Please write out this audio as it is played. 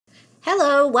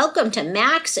Hello, welcome to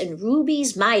Max and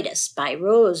Ruby's Midas by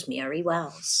Rosemary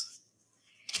Wells.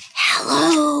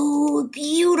 Hello,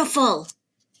 beautiful,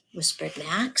 whispered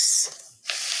Max.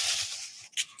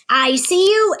 I see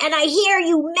you and I hear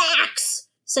you, Max,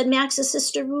 said Max's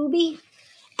sister Ruby.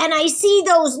 And I see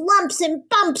those lumps and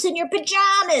bumps in your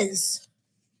pajamas.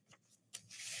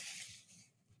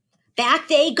 Back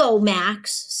they go,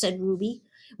 Max, said Ruby.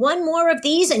 One more of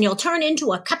these and you'll turn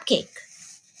into a cupcake.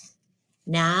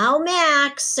 Now,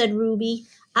 Max, said Ruby,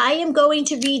 I am going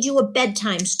to read you a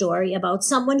bedtime story about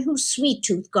someone whose sweet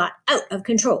tooth got out of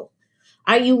control.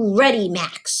 Are you ready,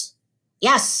 Max?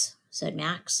 Yes, said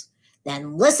Max.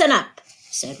 Then listen up,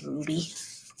 said Ruby.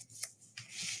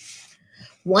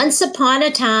 Once upon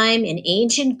a time in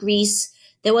ancient Greece,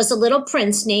 there was a little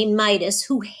prince named Midas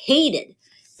who hated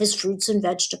his fruits and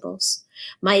vegetables.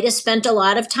 Midas spent a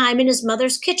lot of time in his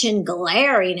mother's kitchen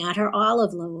glaring at her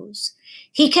olive loaves.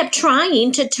 He kept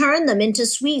trying to turn them into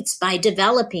sweets by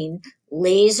developing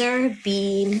laser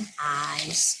beam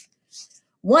eyes.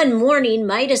 One morning,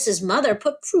 Midas's mother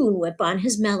put prune whip on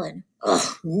his melon.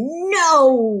 "Oh,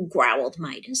 no," growled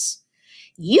Midas.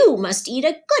 "You must eat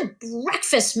a good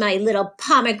breakfast, my little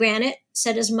pomegranate,"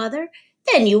 said his mother.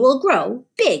 "Then you will grow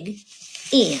big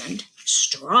and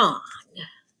strong."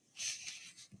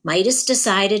 Midas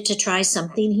decided to try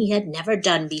something he had never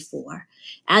done before.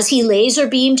 As he laser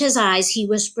beamed his eyes, he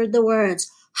whispered the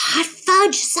words, "Hot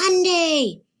fudge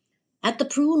sundae," at the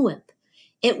prune whip.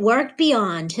 It worked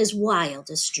beyond his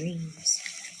wildest dreams.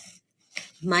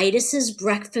 Midas's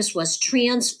breakfast was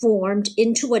transformed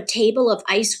into a table of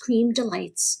ice cream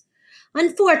delights.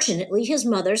 Unfortunately, his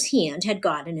mother's hand had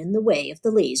gotten in the way of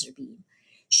the laser beam.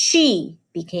 She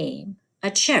became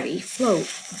a cherry float.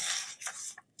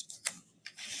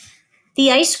 The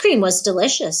ice cream was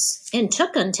delicious and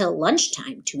took until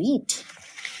lunchtime to eat.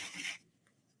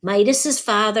 Midas's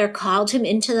father called him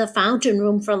into the fountain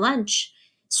room for lunch.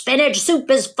 "Spinach soup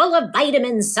is full of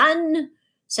vitamins, son,"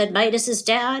 said Midas's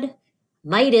dad.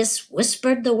 Midas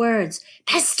whispered the words,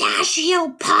 "Pistachio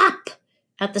pop,"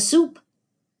 at the soup.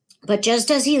 But just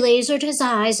as he lasered his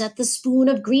eyes at the spoon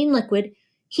of green liquid,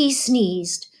 he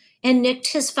sneezed and nicked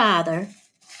his father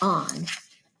on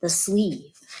the sleeve.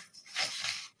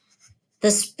 The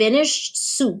spinach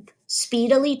soup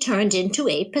speedily turned into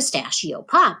a pistachio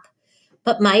pop,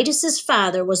 but Midas's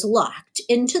father was locked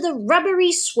into the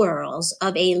rubbery swirls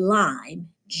of a lime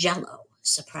jello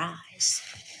surprise.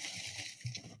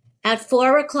 At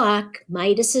 4 o'clock,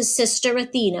 Midas's sister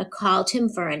Athena called him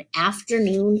for an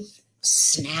afternoon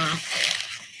snack.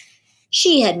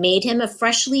 She had made him a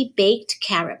freshly baked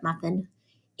carrot muffin.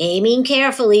 Aiming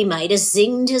carefully, Midas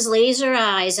zinged his laser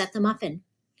eyes at the muffin.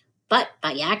 But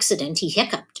by accident he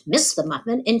hiccuped, missed the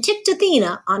muffin, and ticked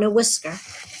Athena on a whisker.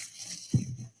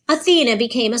 Athena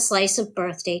became a slice of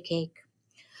birthday cake.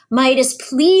 Midas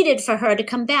pleaded for her to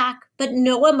come back, but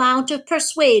no amount of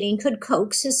persuading could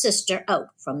coax his sister out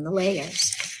from the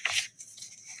layers.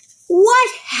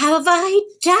 "What have I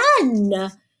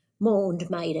done?" moaned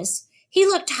Midas. He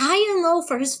looked high and low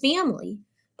for his family,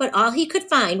 but all he could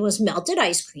find was melted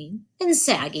ice cream and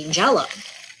sagging jello.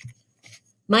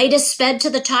 Midas sped to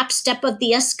the top step of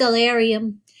the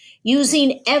escalarium.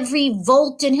 Using every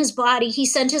volt in his body, he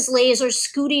sent his laser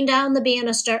scooting down the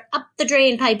banister, up the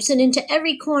drain pipes, and into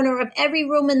every corner of every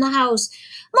room in the house.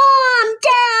 "Mom!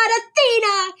 Dad!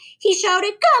 Athena!" he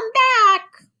shouted. "Come back!"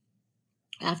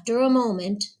 After a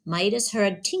moment, Midas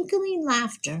heard tinkling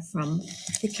laughter from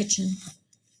the kitchen.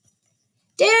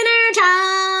 "Dinner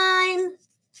time,"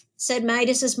 said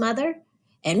Midas's mother.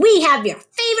 "And we have your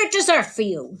favorite dessert for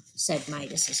you," said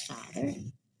Midas's father.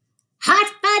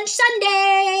 "Hot fudge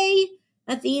sundae,"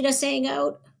 Athena sang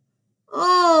out.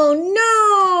 "Oh,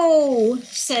 no,"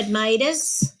 said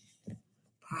Midas.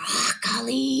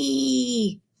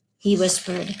 "Broccoli," he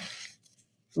whispered.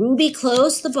 Ruby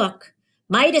closed the book.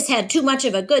 "Midas had too much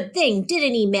of a good thing,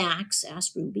 didn't he, Max?"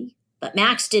 asked Ruby. But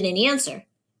Max didn't answer.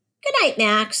 "Good night,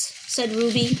 Max," said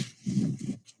Ruby.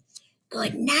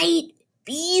 "Good night,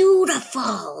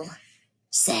 beautiful,"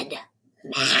 said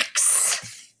Max.